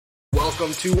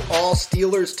welcome to All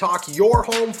Steelers Talk, your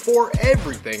home for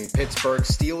everything Pittsburgh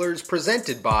Steelers,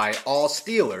 presented by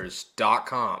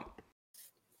allsteelers.com.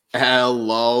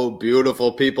 Hello,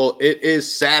 beautiful people. It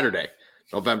is Saturday,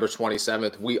 November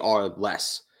 27th. We are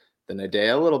less than a day,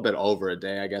 a little bit over a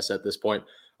day, I guess, at this point,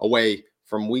 away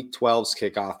from Week 12's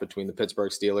kickoff between the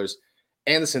Pittsburgh Steelers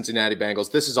and the Cincinnati Bengals.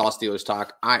 This is All Steelers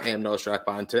Talk. I am Noah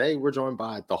Strackbond. Today, we're joined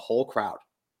by the whole crowd,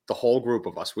 the whole group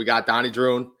of us. We got Donnie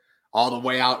Droon all the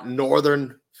way out in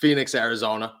northern Phoenix,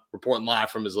 Arizona, reporting live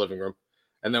from his living room.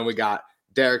 And then we got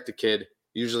Derek the Kid,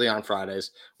 usually on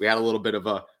Fridays. We had a little bit of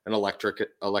an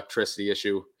electricity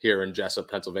issue here in Jessup,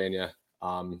 Pennsylvania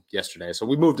yesterday. So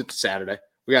we moved it to Saturday.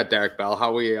 We got Derek Bell.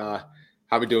 How we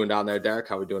doing down there, Derek?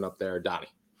 How we doing up there, Donnie?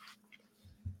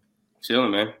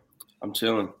 Chilling, man. I'm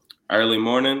chilling. Early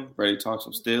morning, ready to talk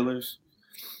some Steelers.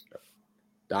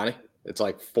 Donnie, it's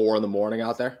like 4 a.m.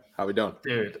 out there. How we doing?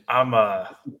 Dude, I'm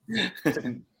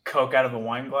taking Coke out of a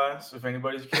wine glass, if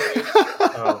anybody's curious.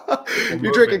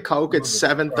 You're drinking Coke at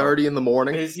 7:30 in the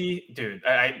morning? Busy? Dude,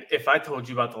 if I told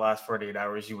you about the last 48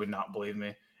 hours, you would not believe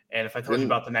me. And if I told you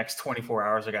about the next 24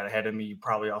 hours I got ahead of me, you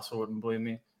probably also wouldn't believe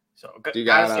me. So, guys,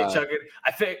 get chugging.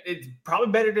 I think it's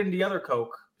probably better than the other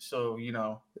Coke. So, you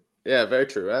know. Yeah, very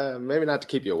true. Maybe not to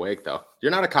keep you awake, though.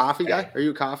 You're not a coffee guy? Are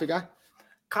you a coffee guy?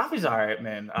 Coffee's all right,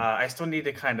 man. I still need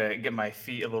to kind of get my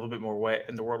feet a little bit more wet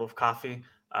in the world of coffee.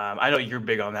 I know you're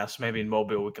big on that, so maybe in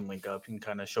Mobile we can link up. You can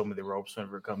kind of show me the ropes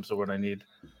whenever it comes to what I need.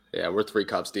 Yeah, we're 3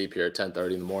 cups deep here at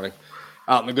 10:30 in the morning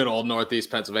out in the good old Northeast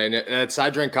Pennsylvania. And I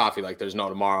drink coffee like there's no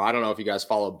tomorrow. I don't know if you guys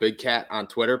follow Big Cat on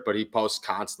Twitter, but he posts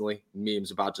constantly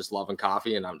memes about just loving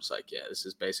coffee. And I'm just like, yeah, this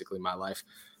is basically my life.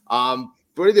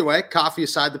 But either way, coffee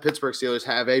aside, the Pittsburgh Steelers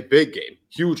have a big game,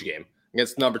 huge game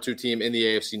against the number 2 team in the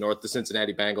AFC North, the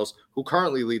Cincinnati Bengals, who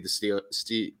currently lead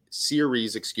the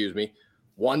series,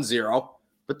 1-0.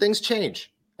 But things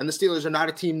change, and the Steelers are not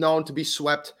a team known to be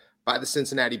swept by the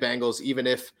Cincinnati Bengals, even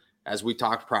if, as we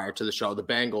talked prior to the show, the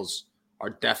Bengals are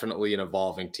definitely an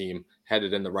evolving team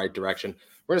headed in the right direction.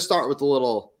 We're going to start with a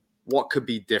little what could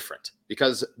be different,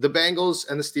 because the Bengals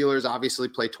and the Steelers obviously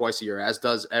play twice a year, as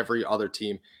does every other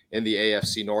team in the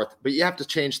AFC North, but you have to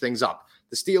change things up.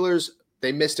 The Steelers,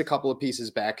 they missed a couple of pieces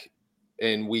back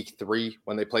in week 3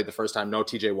 when they played the first time. No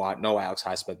TJ Watt, no Alex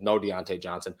Highsmith, no Deontay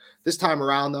Johnson. This time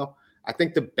around, though, I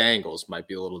think the Bengals might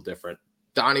be a little different.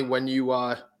 Donnie, when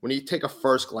you take a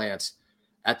first glance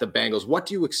at the Bengals, what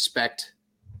do you expect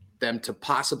them to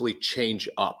possibly change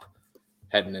up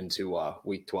heading into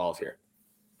week 12 here?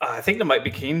 I think they might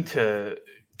be keen to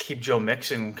keep Joe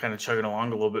Mixon kind of chugging along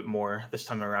a little bit more this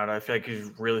time around. I feel like he's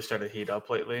really started to heat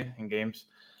up lately in games.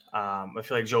 I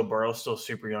feel like Joe Burrow's still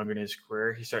super young in his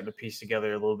career. He's starting to piece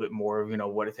together a little bit more of,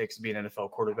 what it takes to be an NFL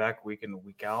quarterback week in and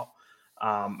week out.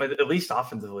 But at least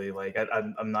offensively, like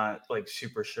I'm not like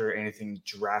super sure anything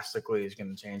drastically is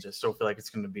going to change. I still feel like it's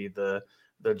going to be the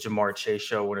Jamar Chase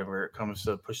show whenever it comes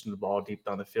to pushing the ball deep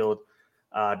down the field.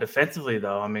 Defensively,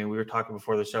 though, I mean, we were talking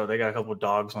before the show. They got a couple of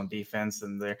dogs on defense,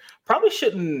 and they probably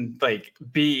shouldn't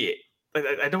be.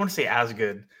 I don't want to say as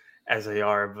good as they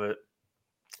are, but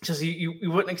just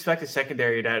you wouldn't expect a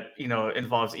secondary that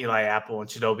involves Eli Apple and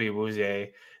Chidobe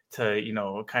Awuzie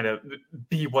to kind of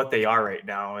be what they are right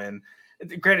now. And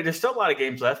granted, there's still a lot of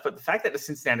games left, but the fact that the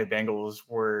Cincinnati Bengals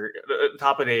were at the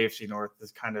top of the AFC North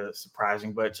is kind of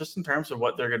surprising. But just in terms of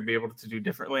what they're going to be able to do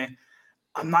differently,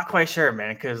 I'm not quite sure,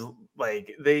 man, because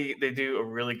they do a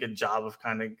really good job of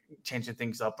kind of changing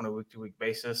things up on a week-to-week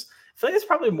basis. I feel like it's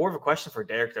probably more of a question for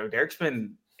Derek, though. Derek's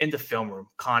been in the film room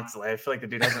constantly. I feel like the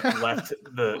dude hasn't left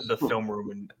the film room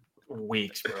in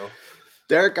weeks, bro.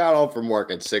 Derek got home from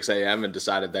work at 6 a.m. and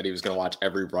decided that he was going to watch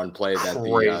every run play that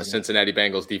the Cincinnati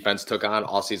Bengals defense took on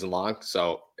all season long.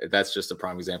 So that's just a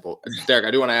prime example. Derek,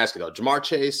 I do want to ask you, though. Jamar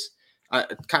Chase,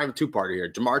 kind of a two-parter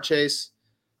here. Jamar Chase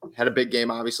had a big game,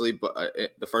 obviously, but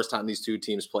the first time these two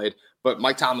teams played. But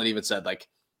Mike Tomlin even said,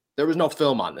 there was no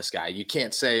film on this guy. You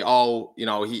can't say,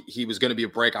 he was going to be a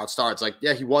breakout star. It's like,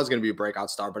 yeah, he was going to be a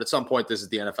breakout star, but at some point, this is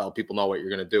the NFL. People know what you're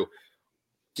going to do.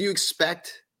 Do you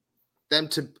expect them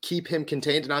to keep him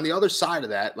contained? And on the other side of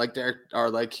that,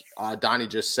 Donnie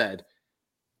just said,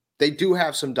 they do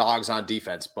have some dogs on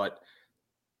defense, but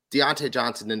Deontay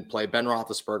Johnson didn't play. Ben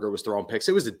Roethlisberger was throwing picks.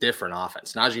 It was a different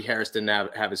offense. Najee Harris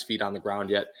didn't have his feet on the ground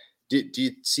yet. Do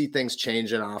you see things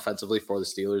changing offensively for the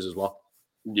Steelers as well?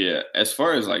 Yeah, as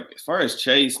far as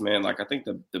Chase, man, I think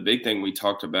the big thing we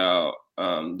talked about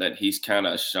that he's kind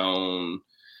of shown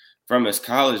from his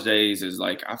college days is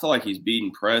I feel like he's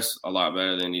beating press a lot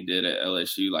better than he did at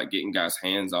LSU, getting guys'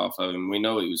 hands off of him. We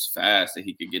know he was fast, that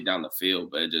he could get down the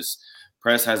field, but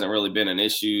press hasn't really been an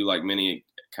issue like many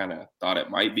kind of thought it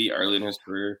might be early in his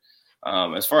career.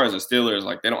 As far as the Steelers,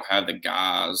 like they don't have the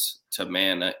guys to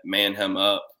man him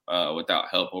up without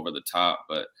help over the top.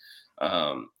 But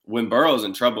when Burrow's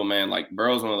in trouble, man, like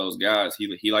Burrow's one of those guys.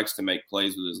 He likes to make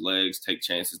plays with his legs, take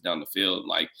chances down the field.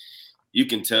 Like you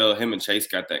can tell him and Chase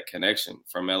got that connection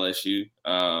from LSU.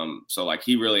 So like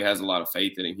he really has a lot of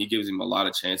faith in him. He gives him a lot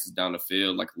of chances down the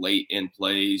field, like late in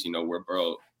plays, where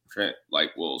Burrow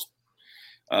like will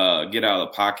get out of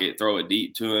the pocket, throw it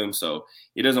deep to him. So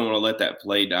he doesn't want to let that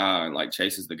play die, and like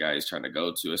Chase is the guy he's trying to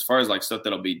go to. As far as like stuff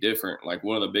that'll be different, like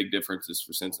one of the big differences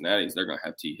for Cincinnati is they're going to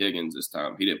have T. Higgins this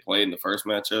time. He didn't play in the first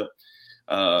matchup.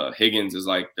 Higgins is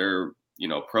like their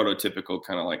prototypical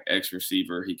kind of like X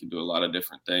receiver. He can do a lot of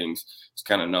different things. He's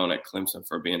kind of known at Clemson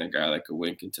for being a guy that could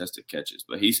win contested catches,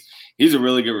 but he's a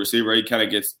really good receiver. He kind of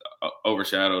gets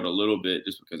overshadowed a little bit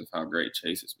just because of how great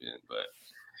Chase has been, but.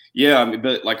 Yeah, I mean,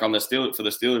 but like on the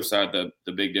Steelers side,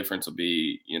 the big difference will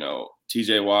be,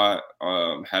 TJ Watt,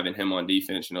 having him on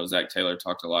defense. Zach Taylor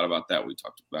talked a lot about that. We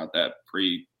talked about that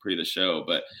pre the show.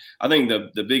 But I think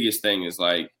the biggest thing is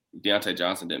like Deontay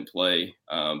Johnson didn't play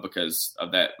because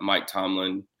of that Mike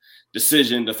Tomlin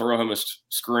decision to throw him a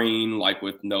screen like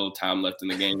with no time left in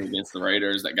the game against the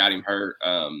Raiders that got him hurt.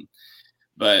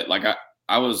 But like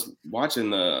I was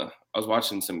watching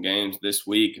some games this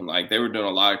week, and like they were doing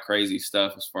a lot of crazy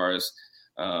stuff as far as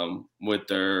with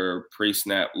their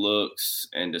pre-snap looks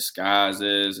and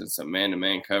disguises and some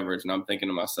man-to-man coverage. And I'm thinking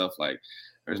to myself, like,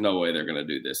 there's no way they're going to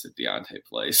do this if Deontay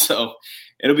plays. So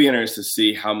it'll be interesting to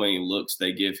see how many looks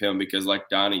they give him because, like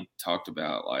Donnie talked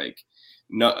about, like,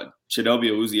 Chidobe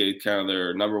Awuzie is kind of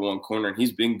their number one corner, and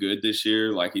he's been good this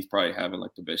year. Like he's probably having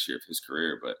like the best year of his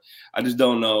career, but I just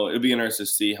don't know. It'll be interesting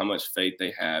to see how much faith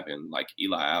they have in like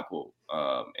Eli Apple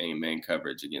and man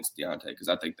coverage against Deontay, because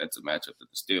I think that's a matchup that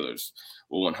the Steelers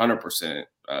will 100%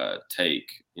 take,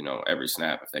 every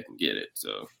snap if they can get it.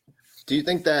 So. Do you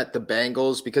think that the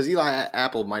Bengals, because Eli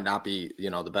Apple might not be,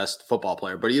 the best football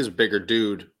player, but he is a bigger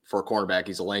dude for a cornerback.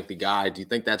 He's a lengthy guy. Do you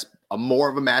think that's more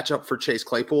of a matchup for Chase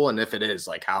Claypool? And if it is,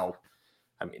 like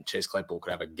Chase Claypool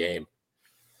could have a game.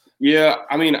 Yeah,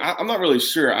 I'm not really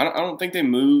sure. I don't think they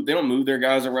don't move their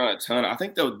guys around a ton. I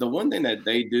think the one thing that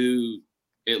they do,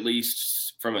 at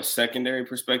least from a secondary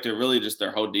perspective, really just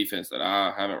their whole defense that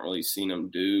I haven't really seen them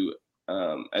do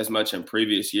as much in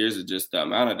previous years, is just the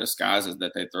amount of disguises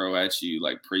that they throw at you,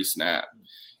 like pre-snap.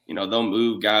 They'll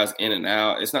move guys in and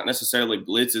out. It's not necessarily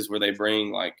blitzes where they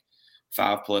bring like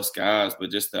 5+ guys,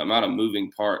 but just the amount of moving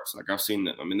parts. Like I've seen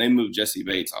that. They move Jesse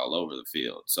Bates all over the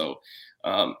field. So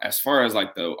as far as like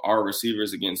our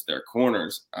receivers against their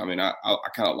corners, I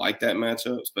kind of like that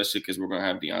matchup, especially because we're going to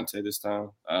have Deontay this time.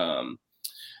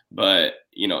 But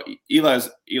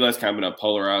Eli's kind of been a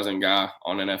polarizing guy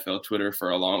on NFL Twitter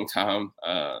for a long time,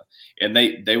 and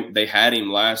they had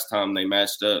him last time they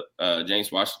matched up.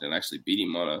 James Washington actually beat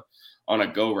him on a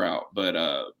go route, but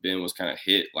Ben was kind of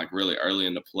hit like really early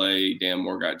in the play. Dan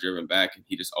Moore got driven back, and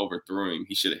he just overthrew him.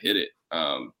 He should have hit it,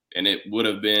 and it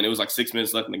was like 6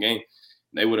 minutes left in the game.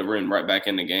 They would have run right back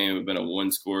in the game. It would have been a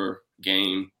 1-score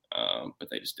game, but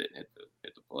they just didn't hit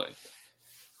the play.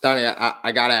 Donnie,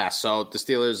 I got to ask. So the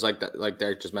Steelers, like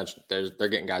Derek just mentioned, they're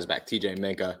getting guys back. TJ,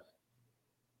 Minka,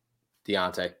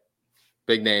 Deontay,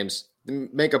 big names.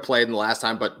 Minka played in the last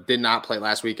time, but did not play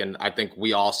last week. And I think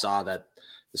we all saw that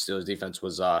the Steelers defense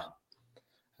was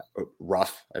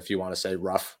rough, if you want to say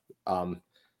rough.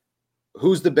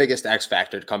 Who's the biggest X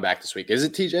factor to come back this week? Is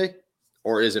it TJ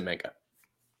or is it Minka?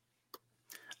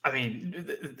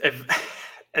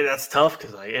 That's tough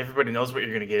because like everybody knows what you're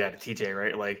going to get out of TJ,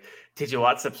 right? Like TJ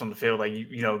Watt steps on the field, like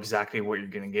you know exactly what you're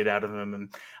going to get out of him,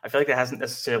 and I feel like that hasn't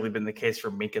necessarily been the case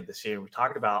for Minka this year. We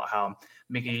talked about how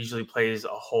Minka usually plays a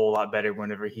whole lot better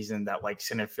whenever he's in that like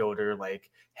center fielder, like,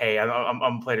 hey,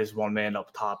 I'm playing as one man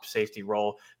up top safety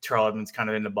role. Terrell Edmonds kind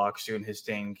of in the box doing his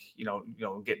thing,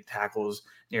 getting tackles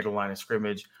near the line of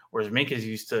scrimmage. Whereas Minka's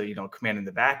used to commanding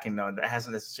the back, and that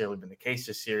hasn't necessarily been the case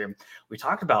this year. And we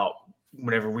talked about,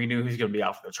 whenever we knew who's going to be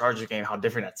out for the Chargers game, how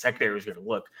different that secondary was going to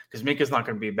look, because Minka's not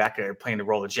going to be back there playing the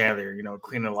role of janitor,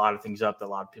 cleaning a lot of things up that a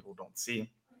lot of people don't see.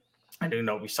 And,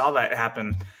 we saw that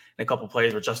happen in a couple of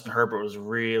plays where Justin Herbert was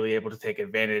really able to take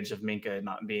advantage of Minka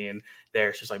not being there.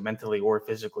 It's just like mentally or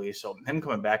physically. So him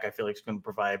coming back, I feel like it's going to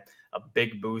provide a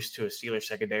big boost to a Steelers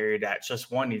secondary that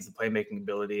just, one, needs the playmaking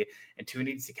ability, and two,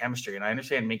 needs the chemistry. And I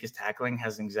understand Minka's tackling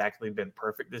hasn't exactly been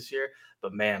perfect this year,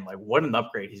 but man, like what an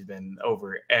upgrade he's been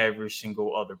over every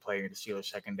single other player in the Steelers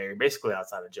secondary, basically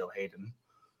outside of Joe Hayden.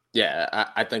 Yeah,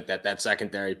 I think that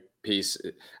secondary piece.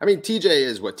 TJ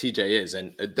is what TJ is,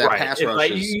 and that pass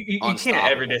rush is you can't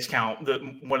ever discount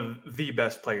one of the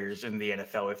best players in the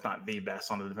NFL, if not the best,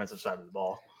 on the defensive side of the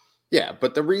ball. Yeah,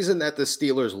 but the reason that the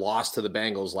Steelers lost to the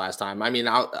Bengals last time, I mean,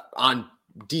 on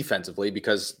defensively,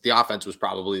 because the offense was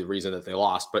probably the reason that they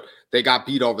lost, but they got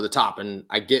beat over the top. And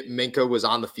I get Minka was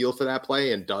on the field for that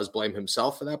play and does blame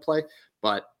himself for that play.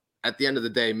 But at the end of the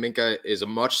day, Minka is a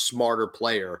much smarter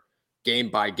player game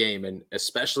by game. And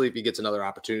especially if he gets another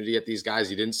opportunity at these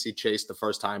guys, you didn't see Chase the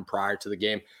first time prior to the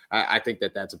game. I think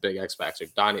that that's a big X factor.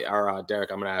 Donnie or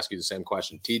Derek, I'm going to ask you the same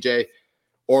question. TJ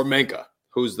or Minka?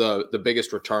 Who's the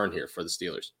biggest return here for the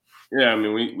Steelers? Yeah, I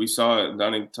mean, we saw it.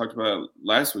 Donnie talked about it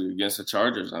last week against the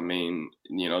Chargers. I mean,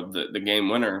 the game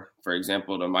winner, for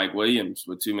example, to Mike Williams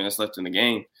with 2 minutes left in the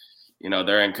game.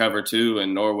 They're in cover 2,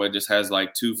 and Norwood just has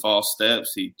like 2 false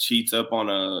steps. He cheats up on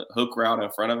a hook route in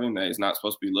front of him that he's not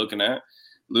supposed to be looking at,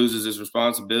 loses his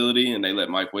responsibility, and they let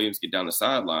Mike Williams get down the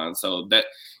sideline. So that,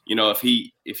 if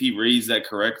he reads that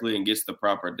correctly and gets the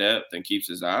proper depth and keeps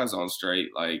his eyes on straight,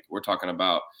 like we're talking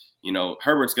about,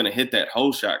 Herbert's going to hit that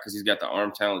hole shot because he's got the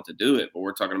arm talent to do it. But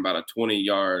we're talking about a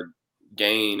 20-yard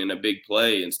gain and a big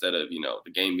play instead of,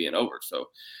 the game being over. So,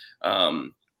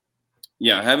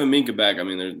 having Minka back, I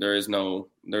mean, there is no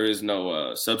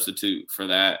substitute for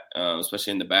that,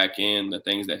 especially in the back end, the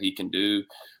things that he can do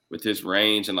with his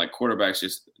range. And like quarterbacks,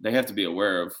 they have to be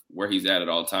aware of where he's at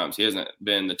all times. He hasn't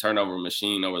been the turnover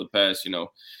machine over the past,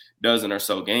 dozen or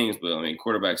so games, but I mean,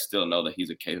 quarterbacks still know that he's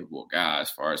a capable guy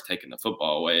as far as taking the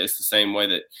football away. It's the same way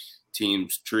that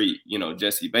teams treat,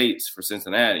 Jesse Bates for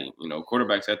Cincinnati.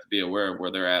 Quarterbacks have to be aware of where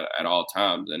they're at all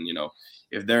times. And,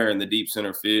 if they're in the deep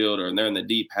center field or they're in the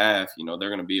deep half, they're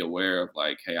going to be aware of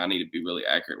like, hey, I need to be really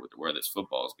accurate with where this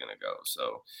football is going to go.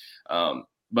 So,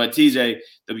 but TJ,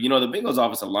 the Bengals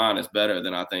offensive line is better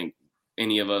than I think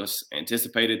any of us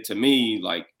anticipated. To me,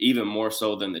 like even more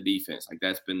so than the defense. Like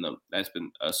that's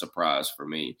been a surprise for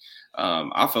me.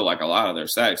 I feel like a lot of their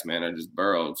sacks, man, are just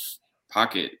Burrow's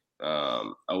pocket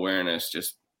awareness,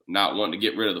 just not wanting to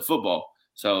get rid of the football.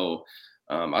 So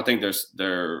I think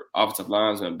their offensive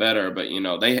line's been better, but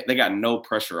they got no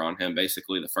pressure on him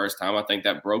basically the first time. I think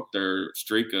that broke their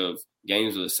streak of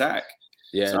games with a sack.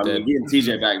 Yeah, so I mean, getting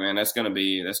TJ back, man, that's gonna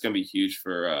be huge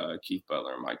for Keith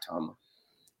Butler and Mike Tomlin.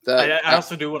 I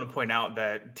also do want to point out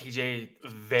that TJ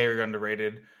very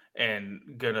underrated and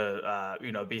gonna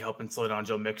be helping slow down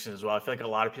Joe Mixon as well. I feel like a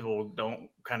lot of people don't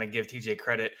kind of give TJ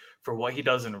credit for what he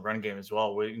does in the run game as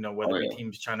well. Whether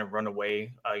teams trying to run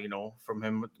away from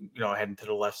him, heading to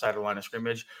the left side of the line of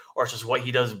scrimmage, or it's just what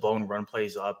he does blowing run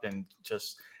plays up and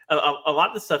just a lot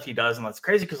of the stuff he does. And that's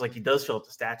crazy because like he does fill up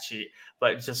the stat sheet,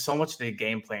 but just so much of the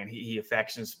game plan he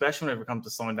affects, and especially when it comes to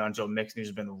slowing down Joe Mixon,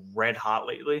 who's been red hot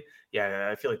lately. Yeah,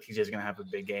 I feel like TJ is going to have a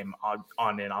big game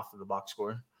on and off of the box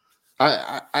score.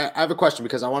 I have a question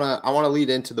because I want to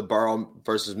lead into the Burrow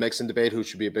versus Mixon debate, who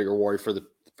should be a bigger worry for the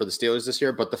Steelers this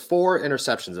year. But the 4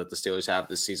 interceptions that the Steelers have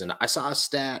this season, I saw a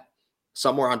stat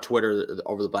somewhere on Twitter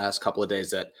over the last couple of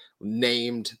days that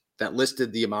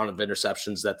listed the amount of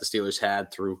interceptions that the Steelers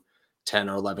had through 10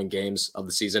 or 11 games of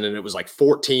the season. And it was like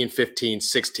 14, 15,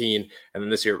 16. And then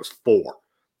this year it was 4.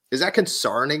 Is that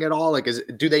concerning at all? Like,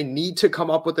 do they need to come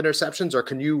up with interceptions, or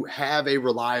can you have a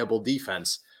reliable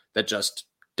defense that just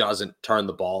doesn't turn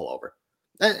the ball over?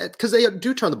 Because they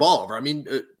do turn the ball over. I mean,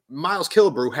 Miles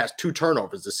Killebrew has 2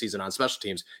 turnovers this season on special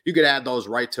teams. You could add those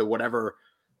right to whatever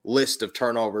list of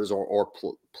turnovers or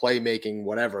playmaking,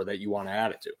 whatever that you want to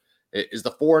add it to. Is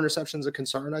the 4 interceptions a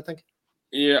concern, I think?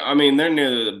 Yeah, I mean, they're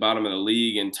near the bottom of the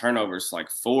league in turnovers,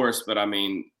 like forced, but I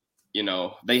mean,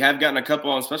 they have gotten a couple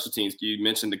on special teams. You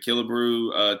mentioned the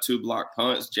Killebrew 2 block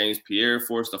punts. James Pierre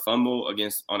forced a fumble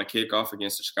on a kickoff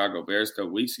against the Chicago Bears a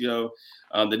couple weeks ago.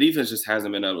 The defense just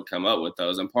hasn't been able to come up with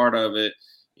those. And part of it,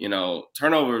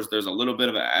 turnovers, there's a little bit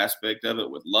of an aspect of it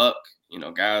with luck.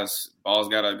 Guys, balls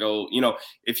got to go.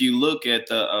 If you look at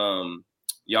the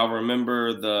y'all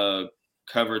remember the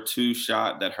cover 2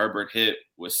 shot that Herbert hit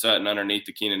with Sutton underneath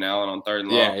the Keenan Allen on 3rd and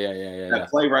long? Yeah. That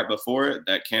play right before it,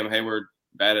 that Cam Hayward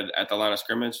batted at the line of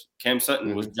scrimmage, Cam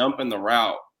Sutton was jumping the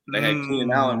route. They had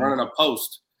Keenan Allen running a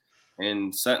post,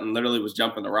 and Sutton literally was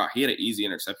jumping the route. He had an easy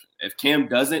interception. If Cam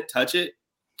doesn't touch it,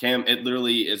 it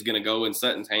literally is going to go in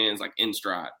Sutton's hands like in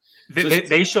stride.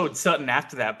 They showed Sutton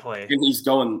after that play, and he's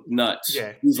going nuts.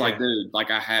 Yeah, he's like, dude,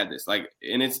 like I had this, like,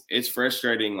 and it's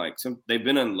frustrating. Like they've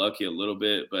been unlucky a little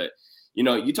bit, but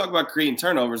you talk about creating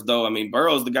turnovers, though. I mean,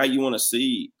 Burrow's the guy you want to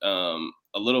see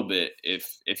a little bit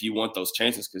if you want those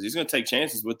chances, because he's going to take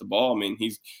chances with the ball. I mean,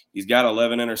 he's got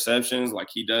 11 interceptions. Like,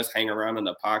 he does hang around in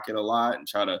the pocket a lot and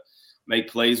try to make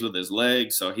plays with his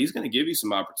legs. So he's going to give you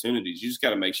some opportunities. You just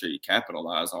got to make sure you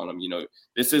capitalize on them.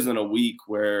 This isn't a week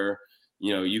where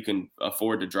you can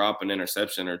afford to drop an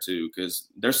interception or two because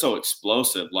they're so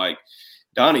explosive. Like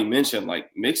Donnie mentioned, like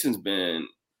Mixon's been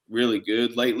really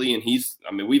good lately.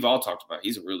 And we've all talked about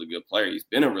he's a really good player. He's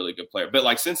been a really good player. But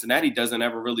like Cincinnati doesn't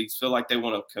ever really feel like they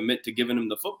want to commit to giving him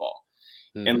the football.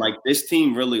 And like this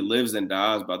team really lives and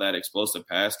dies by that explosive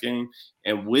pass game.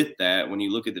 And with that, when you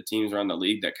look at the teams around the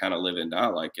league that kind of live and die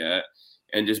like that,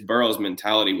 and just Burrow's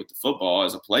mentality with the football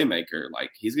as a playmaker,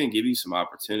 like he's going to give you some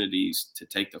opportunities to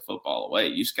take the football away.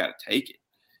 You just got to take it.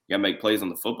 You got to make plays on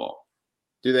the football.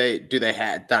 Do they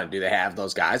have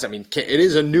those guys? I mean, it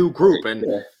is a new group, and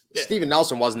Steven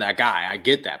Nelson wasn't that guy. I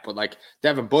get that, but like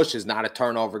Devin Bush is not a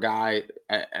turnover guy,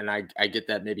 and I get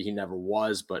that maybe he never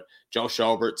was, but Joe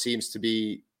Schobert seems to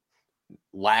be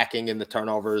lacking in the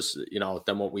turnovers,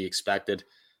 than what we expected.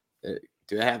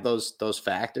 Do they have those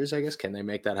factors? I guess, can they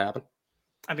make that happen?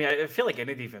 I mean, I feel like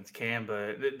any defense can,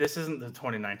 but this isn't the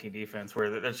 2019 defense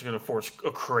where they're just going to force a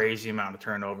crazy amount of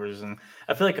turnovers. And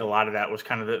I feel like a lot of that was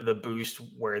kind of the boost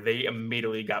where they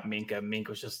immediately got Minka. Minka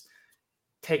was just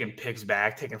taking picks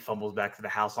back, taking fumbles back to the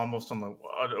house almost on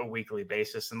a weekly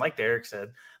basis. And like Derek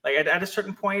said, like at a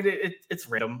certain point, it's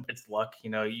random, it's luck.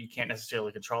 You can't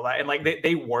necessarily control that. And like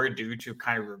they were due to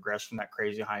kind of regress from that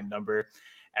crazy high number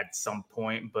at some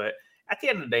point, but at the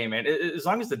end of the day, man, as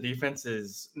long as the defense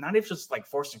is not even just like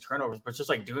forcing turnovers, but just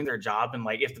like doing their job. And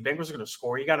like, if the Bengals are going to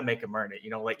score, you got to make them earn it.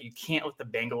 Like you can't let the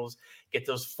Bengals get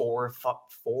those 4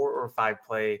 or 5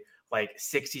 play, like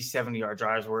 60, 70-yard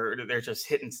drives where they're just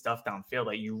hitting stuff downfield.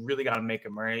 Like you really got to make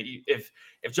them earn it.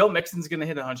 If Joe Mixon's going to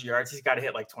hit 100 yards, he's got to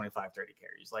hit like 25, 30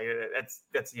 carries. Like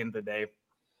that's the end of the day.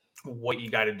 What you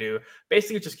got to do,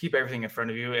 basically just keep everything in front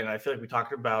of you. And I feel like we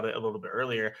talked about it a little bit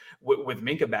earlier with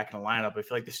Minka back in the lineup. I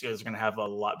feel like the Steelers are going to have a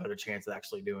lot better chance of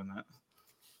actually doing that.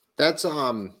 That's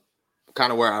kind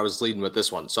of where I was leading with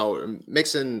this one. So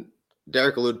Mixon,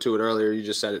 Derek alluded to it earlier. You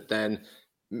just said it then.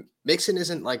 Mixon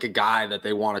isn't like a guy that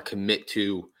they want to commit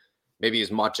to maybe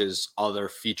as much as other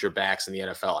feature backs in the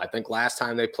NFL. I think last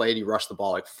time they played, he rushed the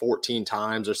ball like 14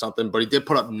 times or something, but he did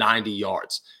put up 90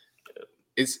 yards.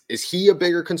 Is he a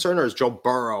bigger concern, or is Joe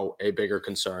Burrow a bigger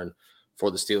concern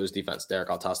for the Steelers defense? Derek,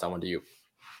 I'll toss that one to you.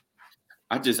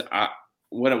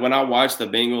 When I watch the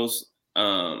Bengals,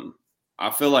 I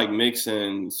feel like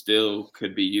Mixon still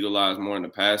could be utilized more in the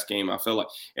pass game. I feel like,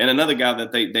 and another guy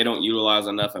that they don't utilize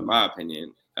enough, in my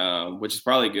opinion, which is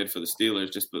probably good for the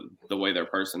Steelers, just the way their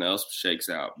personnel shakes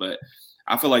out. But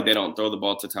I feel like they don't throw the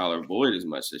ball to Tyler Boyd as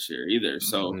much this year either.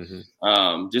 So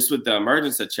just with the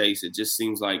emergence of Chase, it just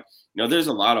seems like, there's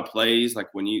a lot of plays, like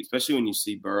especially when you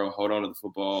see Burrow hold on to the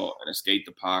football and escape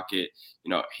the pocket,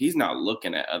 he's not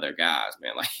looking at other guys,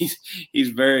 man. Like he's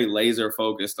very laser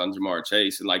focused on Jamar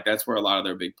Chase. And like, that's where a lot of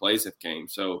their big plays have came.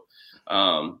 So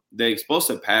the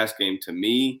explosive pass game to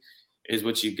me is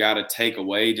what you got to take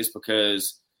away, just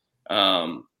because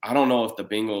I don't know if the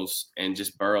Bengals and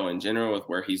just Burrow in general, with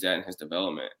where he's at in his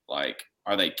development, like,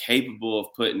 are they capable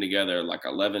of putting together like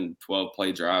 11, 12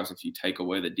 play drives if you take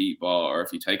away the deep ball, or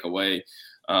if you take away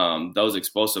those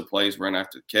explosive plays run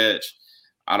after the catch?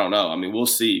 I don't know. I mean, we'll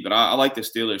see. But I like the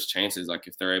Steelers' chances, like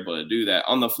if they're able to do that.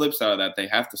 On the flip side of that, they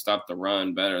have to stop the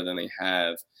run better than they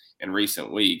have in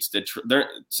recent weeks.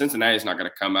 Cincinnati's not going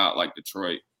to come out like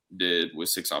Detroit did with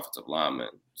 6 offensive linemen.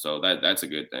 So that's a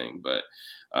good thing. But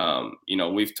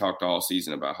we've talked all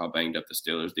season about how banged up the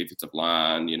Steelers defensive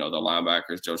line, the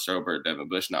linebackers, Joe Schobert, Devin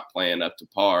Bush, not playing up to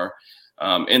par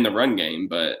in the run game.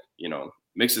 But,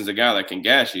 Mixon's a guy that can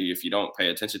gash you if you don't pay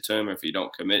attention to him, if you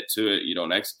don't commit to it, you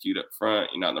don't execute up front,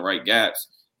 you're not in the right gaps,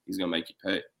 he's going to make you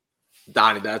pay.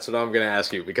 Donnie, that's what I'm going to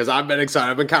ask you, because I've been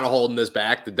excited. I've been kind of holding this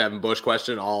back, the Devin Bush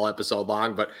question, all episode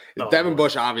long. But Devin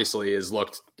Bush obviously has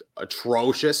looked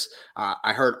atrocious.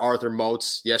 I heard Arthur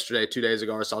Moats yesterday, 2 days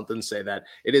ago or something, say that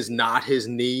it is not his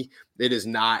knee. It is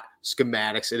not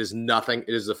schematics. It is nothing.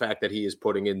 It is the fact that he is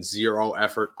putting in zero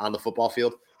effort on the football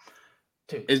field.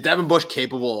 Is Devin Bush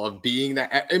capable of being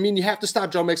that? I mean, you have to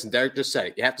stop Joe Mixon. Derek just said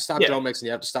it. You have to stop Joe Mixon.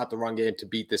 You have to stop the run game to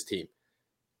beat this team.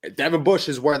 Devin Bush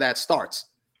is where that starts.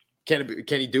 Can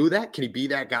he do that? Can he be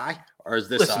that guy? Or is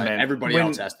this everybody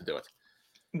else has to do it?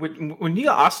 When you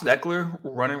got Austin Eckler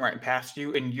running right past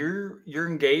you and you're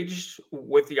engaged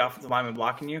with the offensive lineman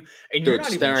blocking you, and you're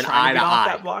not even trying to get off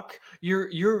that block,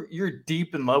 you're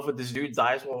deep in love with this dude's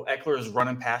eyes while Eckler is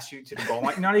running past you to the goal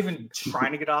line. You're not even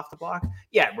trying to get off the block.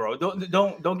 Yeah, bro.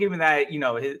 Don't give me that.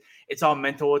 It's all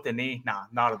mental with the knee. Nah,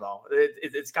 not at all.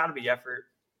 It's got to be effort.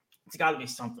 It's got to be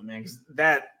something, man. Because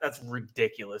that's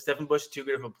ridiculous. Devin Bush is too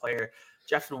good of a player.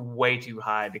 Drafted way too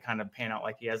high to kind of pan out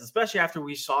like he has, especially after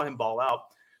we saw him ball out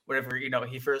whenever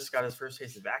he first got his first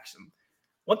taste of action.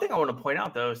 One thing I want to point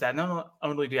out, though, is that not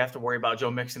only do you have to worry about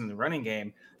Joe Mixon in the running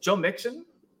game, Joe Mixon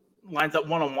lines up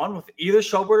one-on-one with either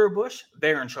Schobert or Bush,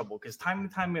 they're in trouble because time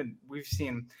and time we've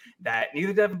seen that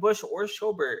neither Devin Bush or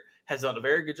Schobert has done a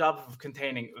very good job of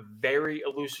containing very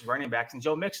elusive running backs. And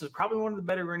Joe Mixon is probably one of the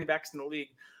better running backs in the league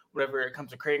whenever it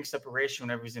comes to creating separation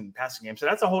whenever he's in the passing game. So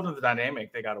that's a whole other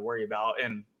dynamic they got to worry about.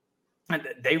 And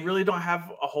they really don't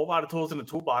have a whole lot of tools in the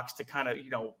toolbox to kind of,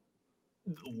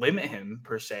 limit him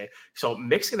per se. So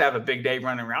Mix could have a big day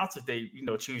running routes if they,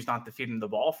 choose not to feed him the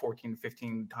ball 14,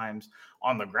 15 times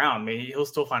on the ground. I mean, he'll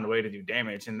still find a way to do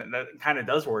damage. And that kind of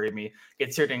does worry me.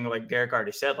 Considering, like Derek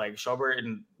already said, like Schobert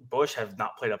and Bush have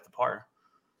not played up to par.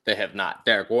 They have not.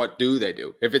 Derek, what do they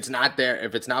do? If it's not there,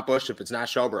 if it's not Bush, if it's not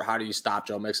Schobert, how do you stop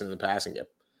Joe Mixon in the passing game?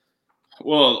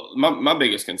 Well, my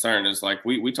biggest concern is like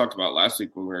we talked about last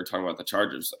week when we were talking about the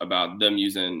Chargers about them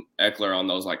using Eckler on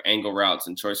those like angle routes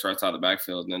and choice routes out of the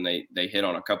backfield, and then they hit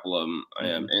on a couple of them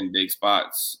in big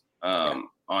spots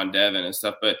on Devin and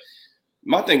stuff. But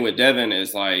my thing with Devin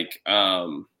is like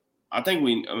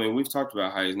we've talked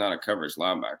about how he's not a coverage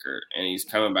linebacker and he's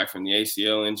coming back from the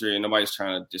ACL injury, and nobody's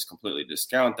trying to just completely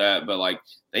discount that. But like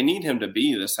they need him to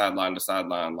be the sideline to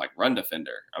sideline like run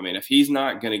defender. I mean, if he's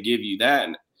not going to give you that.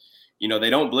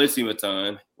 They don't blitz him a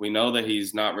ton. We know that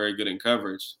he's not very good in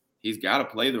coverage. He's got to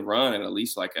play the run at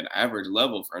least like an average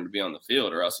level for him to be on the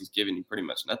field, or else he's giving you pretty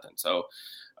much nothing. So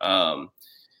I'm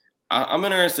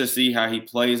interested to see how he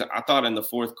plays. I thought in the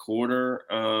fourth quarter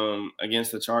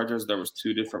against the Chargers, there was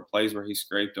 2 different plays where he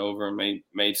scraped over and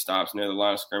made stops near the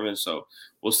line of scrimmage. So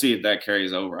we'll see if that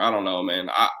carries over. I don't know, man.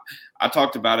 I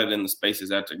talked about it in the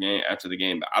spaces after the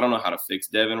game, but I don't know how to fix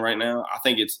Devin right now. I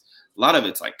think a lot of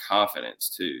it's like confidence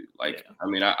too. Like, yeah. I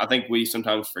mean, I think we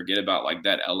sometimes forget about like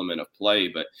that element of play,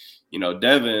 but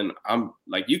Devin, I'm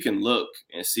like, you can look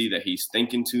and see that he's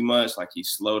thinking too much. Like he's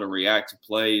slow to react to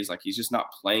plays. Like he's just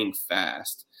not playing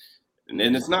fast. And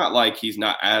it's not like he's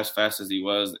not as fast as he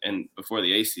was before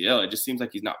the ACL. It just seems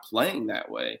like he's not playing that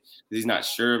way because he's not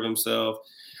sure of himself.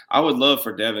 I would love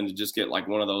for Devin to just get like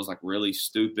one of those like really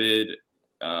stupid,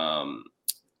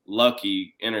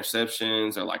 lucky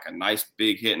interceptions or like a nice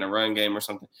big hit in a run game or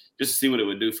something, just to see what it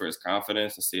would do for his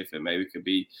confidence and see if it maybe could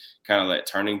be kind of that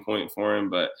turning point for him.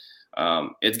 But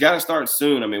it's got to start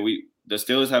soon. I mean, the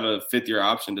Steelers have a 5th-year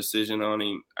option decision on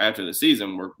him after the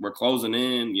season. We're closing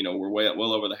in. We're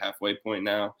well over the halfway point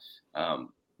now.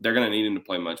 They're going to need him to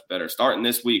play much better. Starting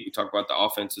this week, we talk about the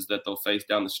offenses that they'll face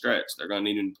down the stretch. They're going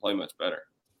to need him to play much better.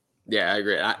 Yeah, I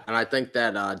agree. And I think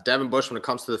that Devin Bush, when it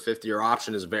comes to the 5th-year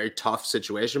option, is a very tough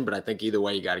situation, but I think either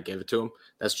way, you got to give it to him.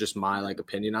 That's just my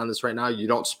opinion on this right now. You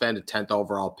don't spend a 10th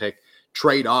overall pick,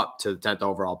 trade up to the 10th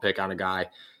overall pick on a guy.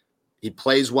 He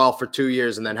plays well for 2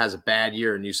 years and then has a bad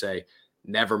year, and you say,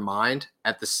 never mind.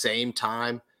 At the same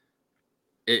time,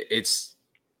 it's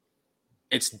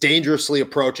dangerously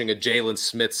approaching a Jalen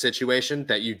Smith situation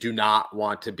that you do not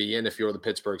want to be in if you're the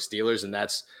Pittsburgh Steelers, and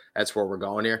that's where we're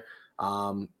going here.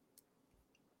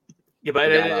 Yeah,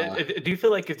 but do you feel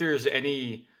like if there's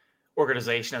any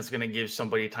organization that's going to give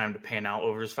somebody time to pan out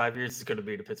over his 5 years, it's going to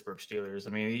be the Pittsburgh Steelers? I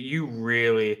mean, you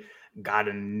really got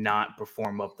to not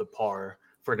perform up to par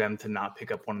for them to not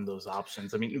pick up one of those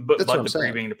options. I mean, but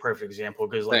Dupree being the perfect example,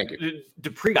 because like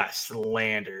Dupree got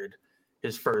slandered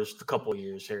his first couple of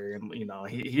years here, and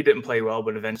he didn't play well,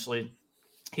 but eventually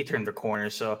he turned the corner.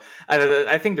 So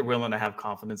I think they're willing to have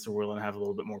confidence. They're willing to have a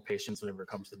little bit more patience whenever it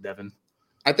comes to Devin.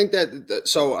 I think that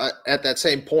at that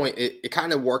same point, it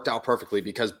kind of worked out perfectly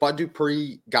because Bud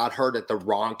Dupree got hurt at the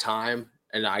wrong time.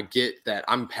 And I get that.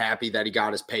 I'm happy that he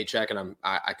got his paycheck, and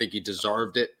I think he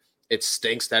deserved it. It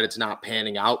stinks that it's not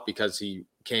panning out because he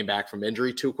came back from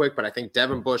injury too quick. But I think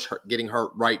Devin Bush getting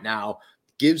hurt right now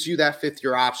gives you that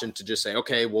 5th-year option to just say,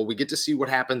 okay, well, we get to see what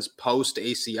happens post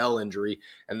ACL injury.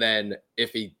 And then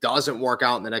if he doesn't work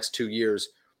out in the next 2 years,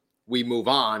 we move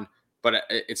on. But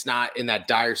it's not in that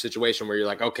dire situation where you're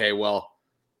like, okay, well,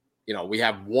 we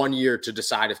have 1 year to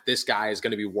decide if this guy is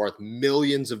going to be worth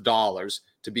millions of dollars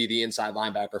to be the inside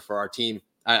linebacker for our team.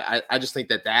 I just think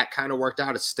that kind of worked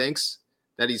out. It stinks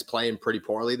that he's playing pretty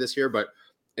poorly this year, but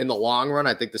in the long run,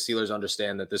 I think the Steelers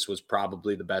understand that this was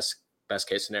probably the best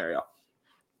case scenario.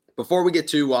 Before we get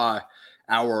to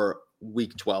our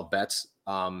Week 12 bets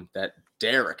that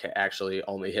Derek actually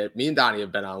only hit, me and Donnie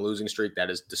have been on a losing streak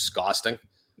that is disgusting.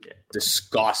 Yeah.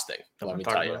 Disgusting. Let me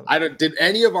tell you. Did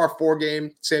any of our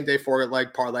 4-game same day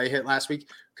 4-leg parlay hit last week?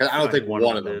 Because I don't think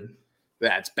one of them.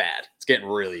 That's bad. It's getting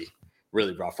really,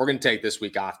 really rough. We're going to take this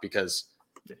week off because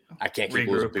I can't keep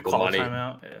losing people money.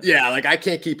 Yeah, like I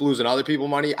can't keep losing other people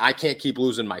money. I can't keep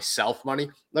losing myself money.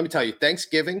 Let me tell you,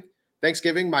 Thanksgiving, my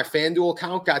FanDuel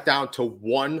account got down to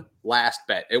one last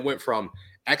bet. It went from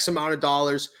X amount of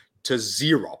dollars to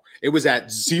zero. It was at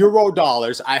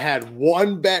 $0. I had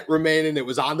one bet remaining. It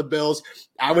was on the Bills.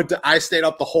 I stayed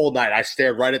up the whole night. I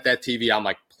stared right at that TV. I'm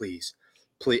like, please.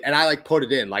 And I like put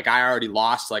it in. Like I already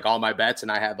lost like all my bets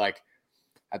and I had like,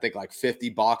 I think like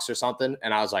 $50 or something.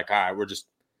 And I was like, all right,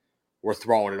 we're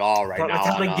throwing it all right now. That's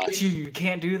how they get you. You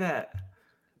can't do that.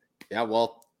 Yeah,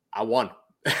 well, I won.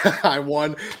 I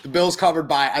won. The Bills covered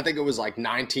by, I think it was like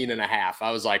 19.5.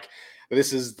 I was like,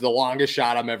 this is the longest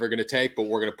shot I'm ever going to take, but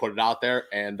we're going to put it out there.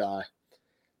 And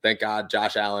thank God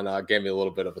Josh Allen gave me a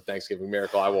little bit of a Thanksgiving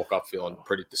miracle. I woke up feeling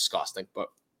pretty disgusting. But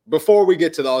before we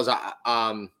get to those,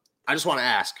 I just want to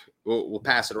ask, we'll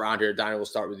pass it around here. Donnie, we'll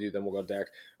start with you, then we'll go to Derek.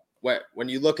 When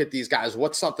you look at these guys,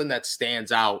 what's something that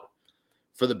stands out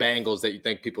for the Bengals that you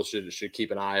think people should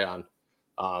keep an eye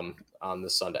on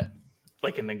this Sunday?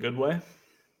 Like in a good way?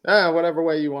 Whatever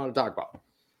way you want to talk about.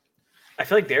 I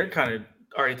feel like Derek kind of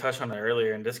already touched on it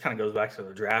earlier, and this kind of goes back to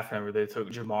the draft. Whenever they took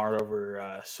Jamar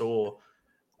over Sewell,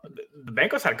 the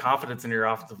Bengals had confidence in their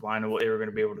offensive line and what they were going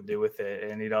to be able to do with it.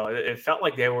 And, it felt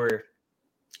like they were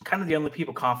kind of the only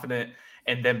people confident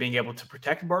in them being able to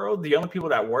protect Burrow. The only people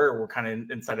that were kind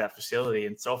of inside that facility.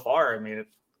 And so far, I mean,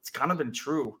 it's kind of been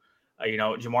true.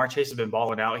 Jamar Chase has been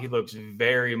balling out. He looks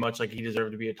very much like he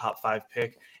deserved to be a top 5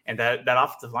 pick. And that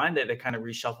offensive line that they kind of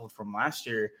reshuffled from last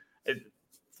year,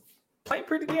 playing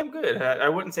pretty damn good. I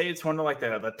wouldn't say it's one of like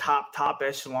the top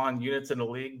echelon units in the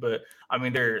league, but I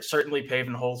mean, they're certainly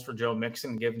paving holes for Joe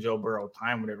Mixon and giving Joe Burrow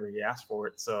time whenever he asks for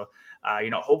it. So,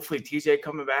 hopefully TJ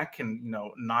coming back can,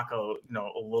 knock a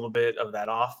little bit of that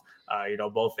off,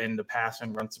 both in the pass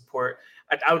and run support.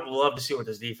 I would love to see what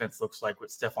this defense looks like with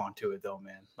Stephon Tuitt though,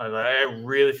 man. I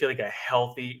really feel like a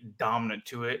healthy, dominant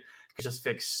Tuitt could just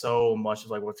fix so much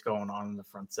of like what's going on in the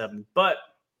front seven, but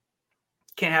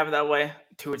can't have it that way.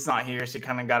 Tuitt's not here, so you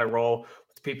kind of got to roll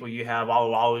with the people you have.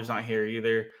 Alualu's not here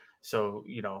either. So,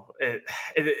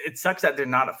 it sucks that they're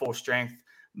not at full strength,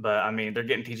 but I mean, they're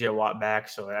getting TJ Watt back,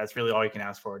 so that's really all you can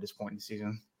ask for at this point in the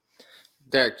season.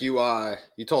 Derek, you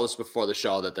told us before the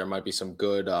show that there might be some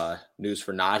good news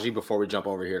for Najee. Before we jump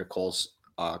over here to Cole's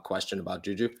question about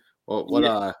Juju,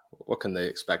 what can they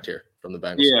expect here from the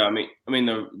Bengals? Yeah, I mean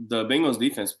the Bengals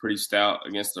defense is pretty stout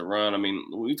against the run. I mean,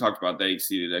 we talked about they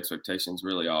exceeded expectations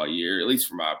really all year, at least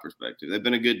from my perspective. They've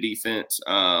been a good defense.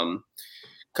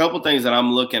 Couple things that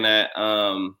I'm looking at.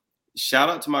 Shout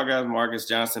out to my guys Marcus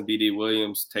Johnson, BD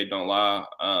Williams, Tape Don't Lie,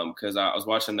 because I was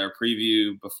watching their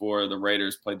preview before the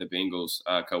Raiders played the Bengals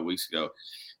a couple weeks ago,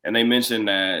 and they mentioned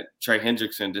that Trey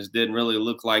Hendrickson just didn't really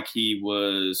look like he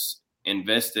was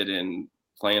invested in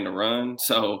playing the run.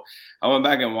 So I went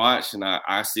back and watched, and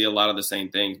I see a lot of the same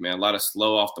things, man. A lot of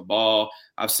slow off the ball.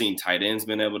 I've seen tight ends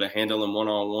been able to handle him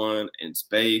one-on-one in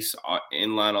space,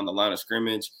 in line on the line of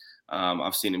scrimmage.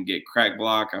 I've seen him get crack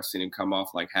block. I've seen him come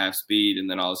off like half speed, and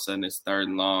then all of a sudden it's 3rd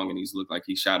and long, and he's looked like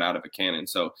he shot out of a cannon.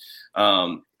 So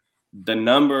the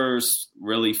numbers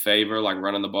really favor like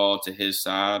running the ball to his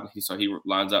side. So he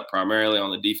lines up primarily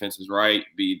on the defense's right,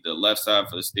 be the left side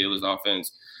for the Steelers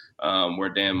offense, where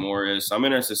Dan Moore is. So I'm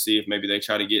interested to see if maybe they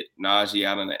try to get Najee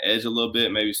out on the edge a little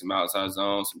bit, maybe some outside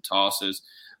zones, some tosses,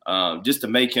 just to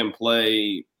make him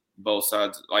play both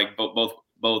sides, like both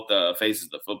faces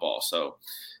of the football. So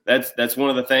that's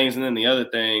one of the things. And then the other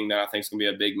thing that I think is going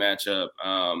to be a big matchup,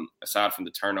 aside from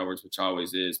the turnovers, which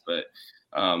always is, but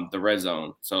the red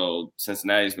zone. So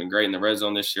Cincinnati's been great in the red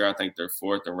zone this year. I think they're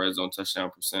 4th in red zone touchdown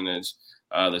percentage.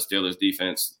 The Steelers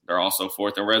defense, they're also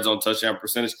 4th in red zone touchdown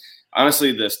percentage.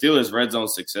 Honestly, the Steelers' red zone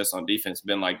success on defense has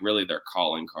been like really their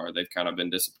calling card. They've kind of been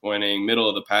disappointing, middle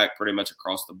of the pack pretty much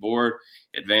across the board,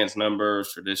 advanced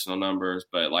numbers, traditional numbers,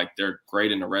 but like they're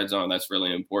great in the red zone. That's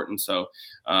really important. So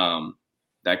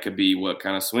that could be what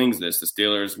kind of swings this. The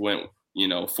Steelers went,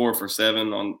 4 for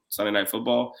 7 on Sunday Night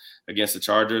Football against the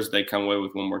Chargers. They come away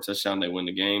with one more touchdown. They win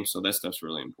the game. So that stuff's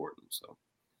really important. So.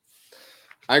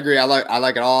 I agree. I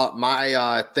like it all.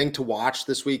 My thing to watch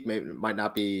this week might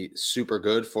not be super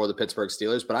good for the Pittsburgh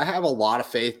Steelers, but I have a lot of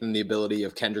faith in the ability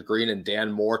of Kendrick Green and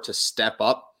Dan Moore to step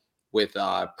up with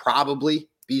probably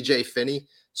BJ Finney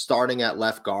starting at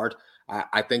left guard.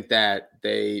 I think that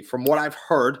from what I've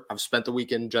heard, I've spent the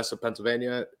week in Jessup,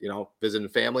 Pennsylvania, visiting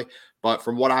family, but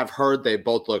from what I've heard, they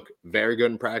both look very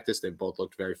good in practice. They both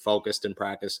looked very focused in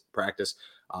practice.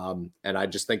 And I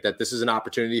just think that this is an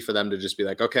opportunity for them to just be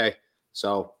like, okay,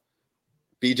 so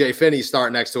BJ Finney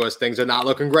starting next to us. Things are not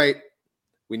looking great.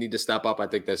 We need to step up. I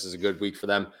think this is a good week for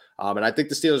them. And I think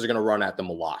the Steelers are going to run at them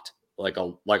a lot, like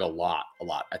a lot.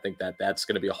 I think that's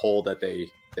going to be a hole that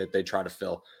they try to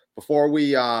fill. Before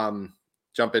we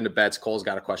jump into bets, Cole's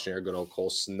got a question here. Good old Cole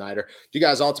Snyder. Do you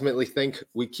guys ultimately think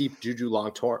we keep Juju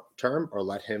long term or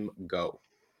let him go?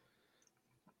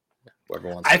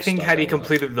 Whoever wants I to think start had he that one.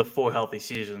 completed the full healthy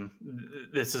season,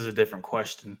 this is a different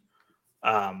question.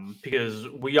 Because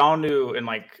we all knew, and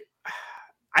like,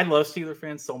 I love Steeler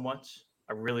fans so much.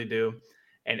 I really do.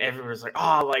 And everyone's like,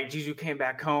 oh, like Juju came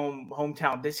back home,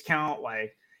 hometown discount.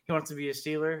 Like, he wants to be a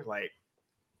Steeler. Like,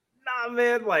 nah,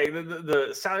 man. Like,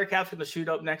 the salary cap's going to shoot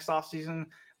up next offseason.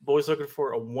 Boy's looking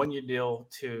for a 1-year deal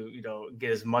to,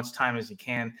 get as much time as he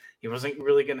can. He wasn't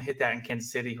really going to hit that in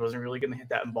Kansas City. He wasn't really going to hit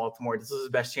that in Baltimore. This is his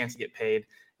best chance to get paid.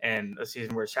 And a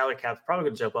season where salary cap's probably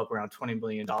going to jump up around $20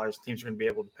 million. Teams are going to be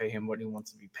able to pay him what he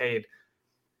wants to be paid.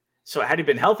 So had he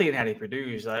been healthy and had he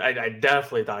produced, I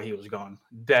definitely thought he was gone.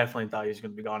 Definitely thought he was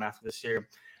going to be gone after this year.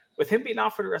 With him being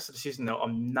out for the rest of the season, though,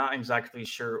 I'm not exactly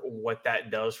sure what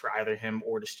that does for either him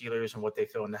or the Steelers and what they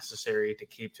feel necessary to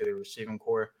keep to the receiving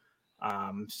core.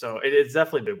 So it's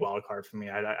definitely a big wild card for me.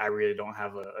 I really don't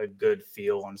have a good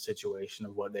feel on the situation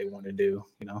of what they want to do,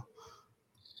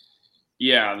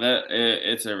 Yeah,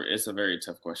 it's a very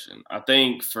tough question. I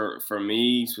think for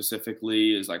me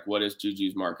specifically is like, what is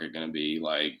Juju's market going to be?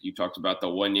 Like you talked about the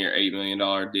 1-year, $8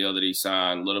 million deal that he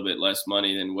signed, a little bit less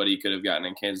money than what he could have gotten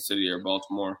in Kansas City or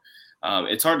Baltimore.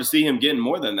 It's hard to see him getting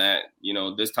more than that.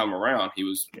 This time around, he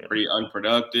was pretty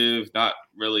unproductive, not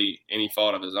really any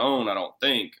fault of his own, I don't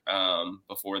think,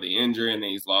 before the injury, and then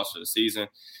he's lost for the season.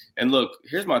 And look,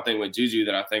 here's my thing with Juju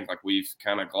that I think like we've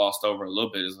kind of glossed over a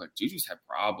little bit is like Juju's had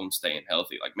problems staying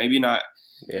healthy. Like maybe not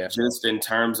just in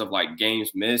terms of like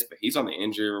games missed, but he's on the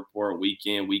injury report week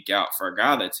in, week out for a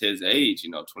guy that's his age,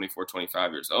 24,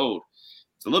 25 years old.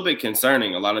 It's a little bit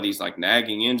concerning. A lot of these like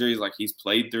nagging injuries, like he's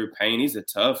played through pain. He's a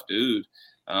tough dude.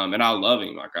 And I love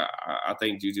him. Like I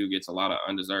think Juju gets a lot of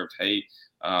undeserved hate.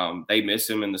 They miss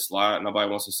him in the slot. Nobody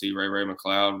wants to see Ray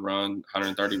McLeod run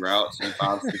 130 routes in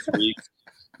 5-6 weeks.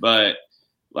 But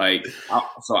like,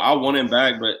 I want him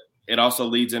back, but it also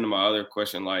leads into my other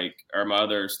question, or my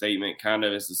other statement kind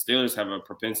of is the Steelers have a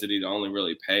propensity to only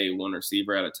really pay one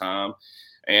receiver at a time.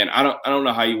 And I don't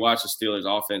know how you watch the Steelers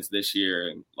offense this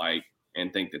year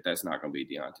and think that that's not going to be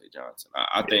Deontay Johnson.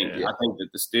 I think that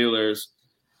the Steelers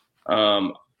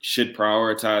should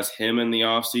prioritize him in the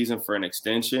offseason for an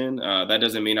extension. That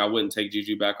doesn't mean I wouldn't take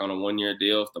Juju back on a 1-year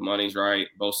deal if the money's right.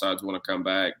 Both sides want to come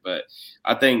back. But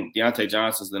I think Deontay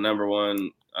Johnson's the number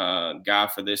one guy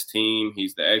for this team.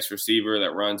 He's the X receiver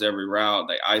that runs every route.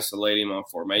 They isolate him on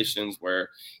formations where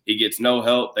he gets no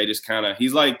help. They just kind of –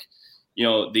 he's like, the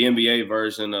NBA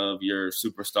version of your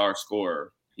superstar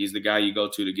scorer. He's the guy you go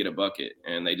to get a bucket.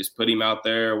 And they just put him out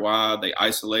there wide. They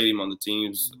isolate him on the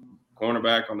team's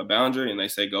cornerback on the boundary, and they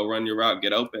say, go run your route,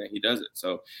 get open, and he does it.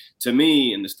 So to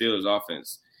me, in the Steelers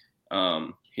offense,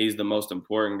 he's the most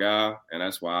important guy, and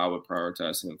that's why I would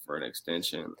prioritize him for an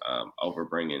extension over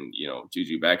bringing,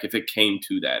 Juju back if it came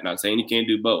to that. Not saying you can't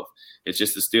do both. It's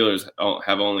just the Steelers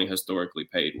have only historically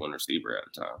paid one receiver at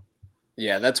a time.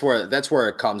 Yeah, that's where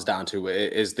it comes down to.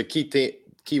 Is the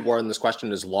key word in this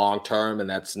question is long term, and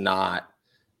that's not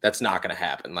going to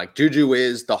happen. Like Juju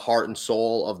is the heart and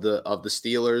soul of the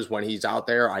Steelers when he's out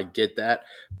there. I get that,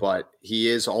 but he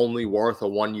is only worth a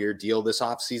 1-year deal this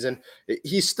offseason.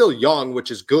 He's still young,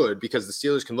 which is good because the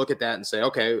Steelers can look at that and say,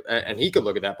 okay, and he could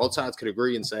look at that. Both sides could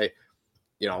agree and say,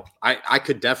 I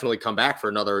could definitely come back for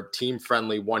another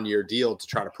team-friendly 1-year deal to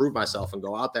try to prove myself and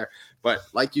go out there. But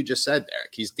like you just said,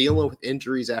 Derek, he's dealing with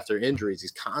injuries after injuries.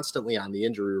 He's constantly on the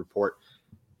injury report.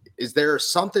 Is there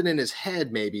something in his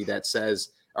head maybe that says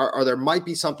 – or there might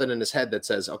be something in his head that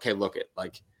says, okay, look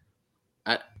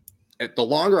the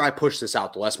longer I push this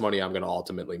out, the less money I'm going to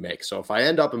ultimately make. So if I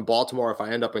end up in Baltimore, if I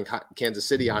end up in Kansas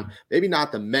City on maybe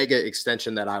not the mega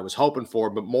extension that I was hoping for,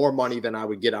 but more money than I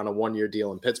would get on a 1-year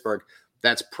deal in Pittsburgh,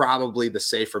 that's probably the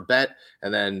safer bet.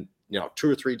 And then,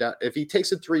 2 or 3, if he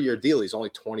takes a 3-year deal, he's only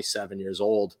 27 years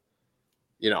old.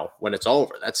 When it's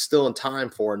over, that's still in time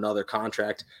for another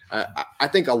contract. I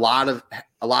think a lot of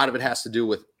it has to do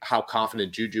with how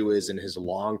confident Juju is in his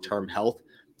long-term health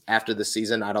after the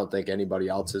season. I don't think anybody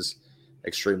else is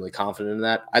extremely confident in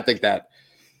that. I think that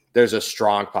there's a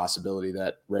strong possibility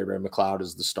that Ray McLeod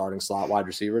is the starting slot wide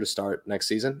receiver to start next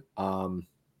season. And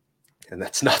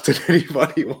that's not that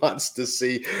anybody wants to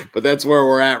see, but that's where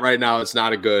we're at right now. It's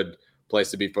not a good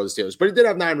place to be for the Steelers, but he did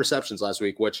have 9 receptions last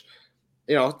week, which,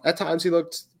 at times he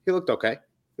looked okay.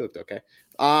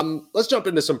 Let's jump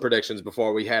into some predictions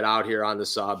before we head out here on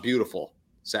this beautiful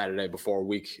Saturday before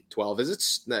week 12.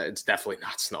 It's definitely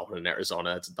not snowing in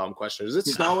Arizona. That's a dumb question. Is it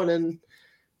snowing in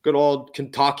good old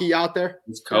Kentucky out there?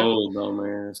 It's cold though,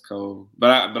 man. It's cold.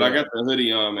 But I got the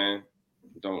hoodie on, man.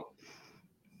 Don't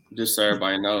just so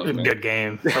everybody knows. Man. Good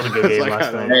game. That was a good game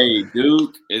last night. Hey,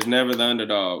 Duke is never the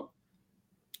underdog.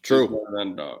 True. Never the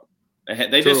underdog.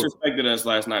 They disrespected us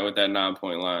last night with that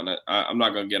 9-point line. I'm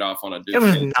not going to get off on a Duke. It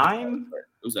was game. 9?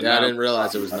 It was a 9. I didn't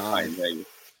realize it was 9.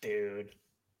 Dude.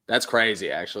 That's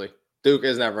crazy, actually. Duke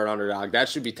is never an underdog. That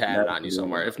should be tatted on you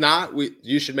somewhere. If not,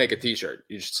 you should make a T-shirt.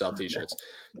 You should sell T-shirts.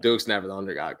 Duke's never the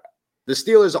underdog. The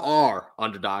Steelers are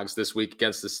underdogs this week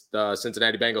against the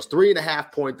Cincinnati Bengals.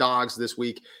 3.5-point dogs this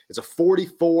week. It's a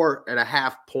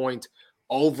 44.5-point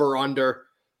over-under.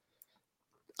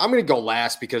 I'm going to go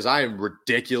last because I am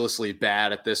ridiculously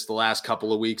bad at this the last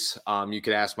couple of weeks. You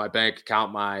could ask my bank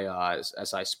account, my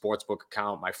SI Sportsbook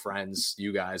account, my friends,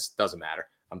 you guys. Doesn't matter.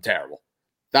 I'm terrible.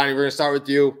 Donnie, we're going to start with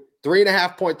you.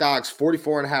 3.5-point dogs,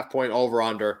 44.5-point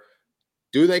over-under.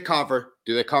 Do they cover?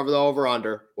 Do they cover the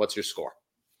over-under? What's your score?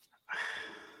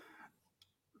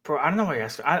 Bro, I don't know what you're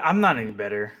asking. I'm not any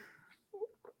better.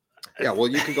 Yeah, well,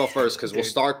 you can go first because we'll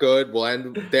start good. We'll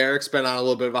end. Derek's been on a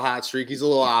little bit of a hot streak. He's a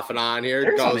little off and on here.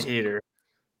 Derek's on the heater.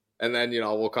 And then,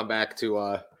 we'll come back to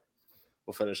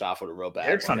we'll finish off with a real bad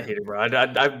Derek's on the heater, bro.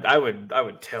 I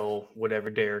would tell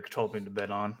whatever Derek told me to bet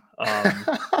on.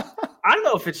 I don't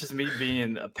know if it's just me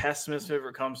being a pessimist whenever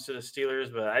it comes to the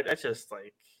Steelers, but I just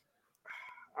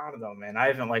I don't know, man. I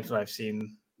haven't liked what I've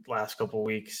seen the last couple of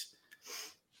weeks.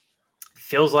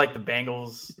 Feels like the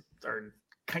Bengals are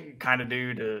kind of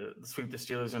due to sweep the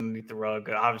Steelers underneath the rug.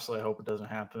 Obviously, I hope it doesn't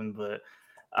happen, but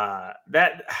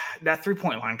that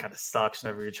 3-point line kind of sucks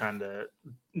whenever you're trying to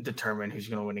determine who's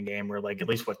going to win a game or at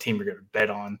least what team you're going to bet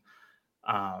on.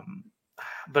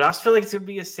 But I just feel like it's going to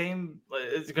be it's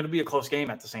going to be a close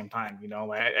game at the same time.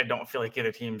 I don't feel like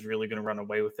either team's really going to run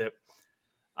away with it.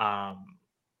 Are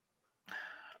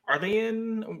they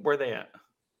in? Where are they at?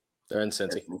 They're in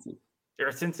Cincy. They're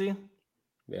at Cincy?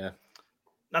 Yeah.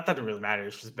 Not that it really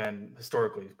matters. It's just been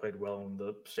historically played well in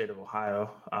the state of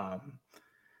Ohio. I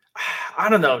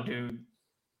don't know, dude.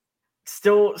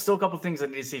 Still a couple things I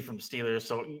need to see from Steelers.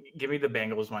 So give me the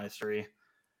Bengals -3.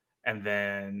 And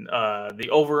then the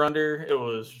over-under, it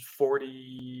was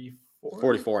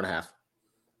 44.5.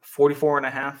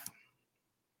 44.5.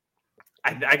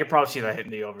 I could probably see that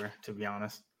hitting the over, to be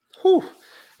honest. Whew.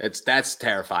 That's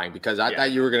terrifying because I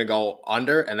thought you were going to go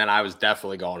under, and then I was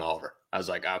definitely going over. I was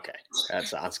like, okay, that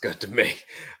sounds good to me.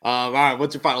 All right,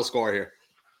 what's your final score here?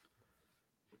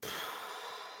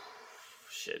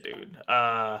 Shit, dude.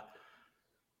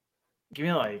 Give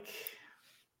me like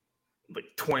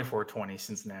 24-20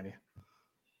 Cincinnati.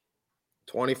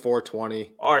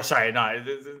 24-20. Or sorry, no. I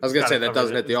was going to say that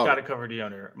doesn't hit the over. Got to cover the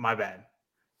under. My bad.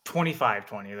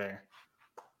 25-20 there.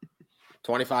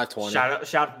 25-20.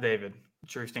 Shout out to David.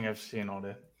 Truest thing I've seen all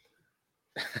day.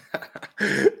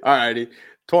 All righty.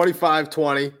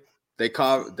 25-20. They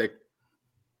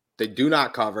do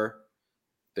not cover.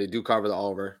 They do cover the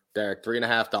over. Derek,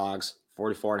 3.5 dogs,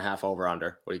 44.5 over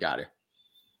under. What do you got here?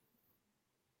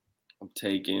 I'm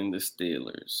taking the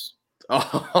Steelers.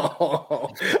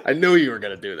 Oh, I knew you were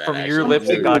going to do that. From your lips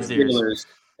to God's ears.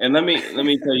 And let me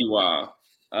tell you why.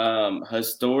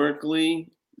 Historically,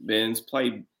 Ben's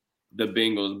played the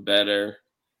Bengals better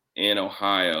in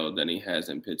Ohio than he has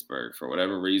in Pittsburgh for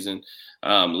whatever reason.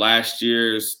 Last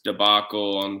year's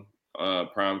debacle on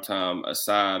primetime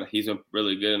aside, he's been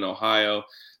really good in Ohio.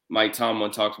 Mike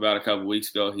Tomlin talked about a couple weeks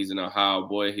ago. He's an Ohio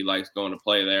boy. He likes going to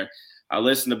play there. I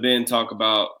listened to Ben talk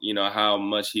about, how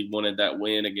much he wanted that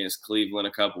win against Cleveland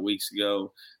a couple weeks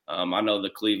ago. I know the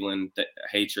Cleveland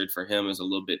hatred for him is a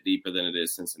little bit deeper than it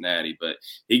is Cincinnati, but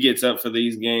he gets up for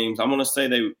these games. I'm going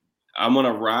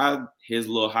to ride his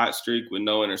little hot streak with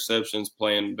no interceptions,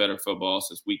 playing better football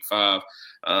since week 5.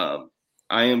 I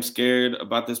am scared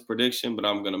about this prediction, but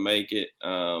I'm going to make it.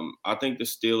 I think the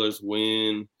Steelers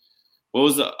win. What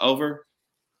was the over?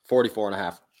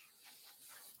 44.5.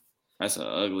 That's an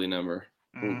ugly number.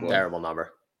 Terrible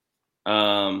number.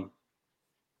 24-21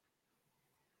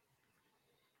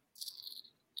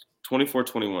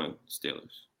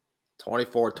 Steelers.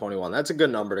 24-21. That's a good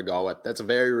number to go with. That's a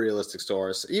very realistic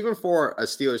score. Even for a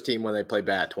Steelers team when they play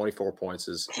bad, 24 points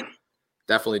is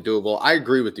definitely doable. I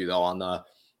agree with you though on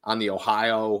the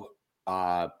Ohio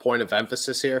point of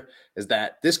emphasis here is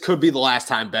that this could be the last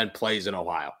time Ben plays in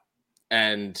Ohio.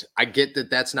 And I get that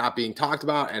that's not being talked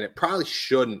about, and it probably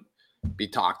shouldn't be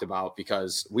talked about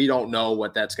because we don't know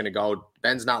what that's going to go.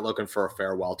 Ben's not looking for a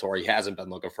farewell tour. He hasn't been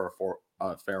looking for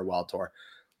a farewell tour.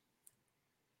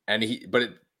 I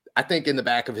think in the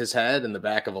back of his head, in the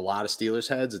back of a lot of Steelers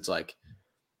heads, it's like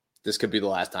this could be the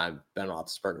last time Ben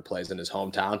Roethlisberger plays in his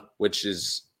hometown, which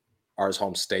is his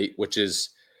home state, which is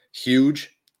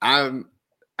huge. I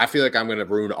feel like I'm going to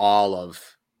ruin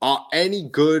any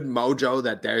good mojo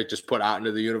that Derek just put out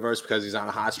into the universe because he's on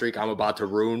a hot streak. I'm about to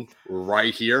ruin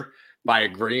right here by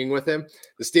agreeing with him.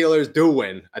 The Steelers do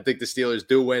win. I think the Steelers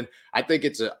do win. I think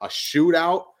it's a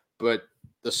shootout, but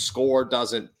the score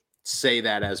doesn't say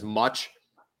that as much.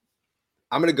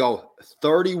 I'm going to go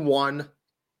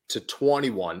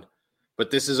 31-21,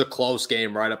 but this is a close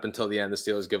game right up until the end. The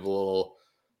Steelers give a little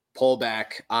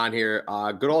pullback on here.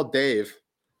 Good old Dave,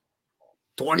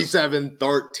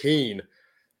 27-13.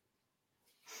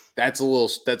 That's a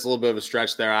little bit of a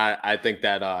stretch there. I think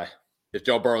that if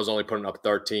Joe Burrow's only putting up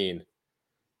 13,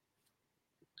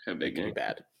 a big game. Be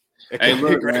bad. Hey,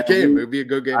 look, a great game. It would be a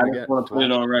good game. I just want to put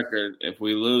it on record. If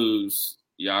we lose,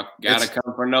 y'all got to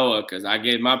come for Noah because I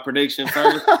gave my prediction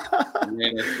first. And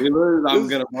then if we lose, I'm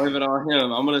going to blame it on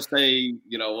him. I'm going to say,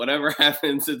 whatever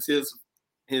happens, it's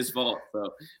his fault.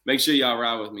 So make sure y'all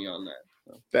ride with me on that.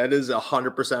 So. That is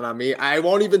 100% on me. I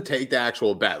won't even take the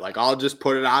actual bet. Like, I'll just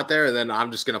put it out there, and then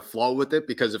I'm just going to flow with it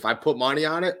because if I put money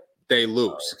on it, they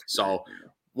lose. So,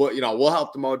 we'll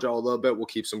help the mojo a little bit. We'll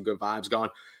keep some good vibes going.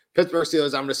 Pittsburgh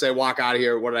Steelers, I'm going to say walk out of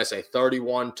here. What did I say?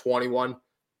 31-21.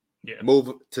 Yeah.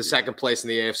 Move to second place in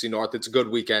the AFC North. It's a good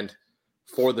weekend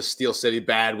for the Steel City.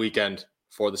 Bad weekend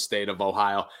for the state of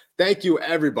Ohio. Thank you,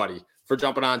 everybody, for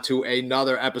jumping on to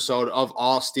another episode of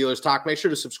All Steelers Talk. Make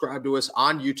sure to subscribe to us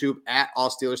on YouTube at All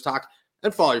Steelers Talk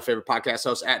and follow your favorite podcast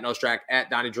hosts at Nostrack, at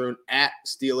Donnie Droon, at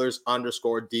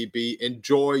Steelers_DB.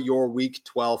 Enjoy your Week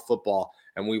 12 football,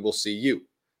 and we will see you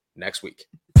next week.